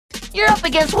You're up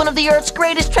against one of the Earth's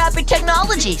greatest traffic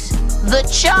technologies, the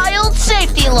child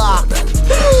safety lock.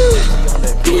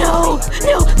 No!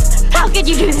 How could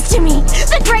you do this to me?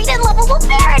 The great and lovable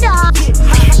Peridot!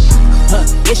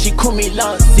 Yeah, she call me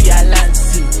Lancey,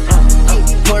 Lancey.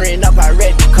 Pouring up a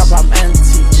red cup, I'm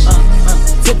anti.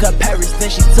 Took her Paris, then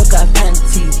she took her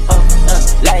panties.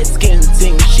 Light skin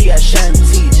thing, she a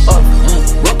shanty.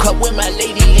 Woke up with my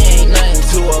lady, ain't nothing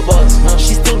to a boss.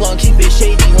 She still gon' keep it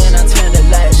shady when I turn the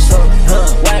lights off.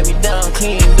 Wipe me down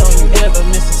clean, don't you ever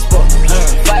miss a spot.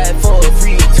 5, 4,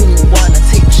 3, 2, 1, I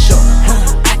take a shot.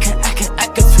 I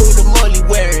can feel the molly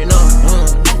wearing on.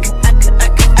 I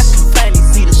can finally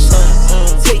see the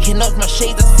sun. Taking off my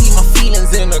shades, I see my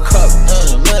feelings in the cup.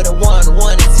 Murder 1,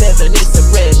 1 and 7, it's the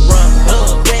red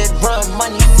rum. Red rum,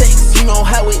 money takes, you know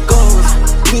how it goes.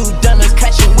 Blue diamonds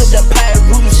crashing with the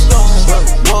pyro stones.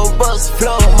 Robust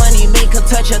flow, money make her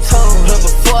touch her toes.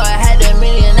 Before I had a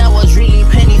million, I was really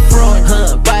penny throwing.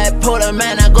 Bipolar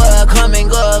man, I gotta come and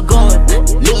go going.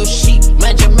 Little sheep,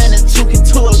 magic man is talking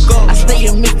to a goal. I stay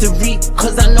in mystery,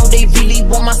 cause I know they really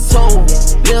want my soul.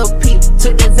 Little peep,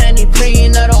 took the Zanny,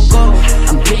 praying I don't go.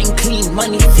 I'm getting clean,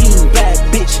 money feeling bad,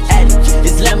 bitch addict.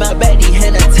 This like my baddie,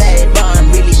 hand a tag, but I'm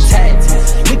really tight.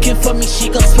 Looking for me, she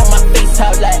gon' swap my face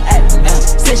out like Addy.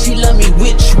 Said she love me,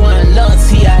 which one?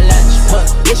 Lancey, Lancey.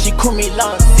 Yeah, she call me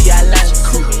Lancey,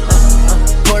 Lancey.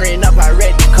 Pouring up a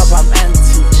red cup, I'm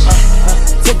anti.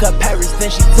 Took her Paris, then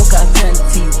she took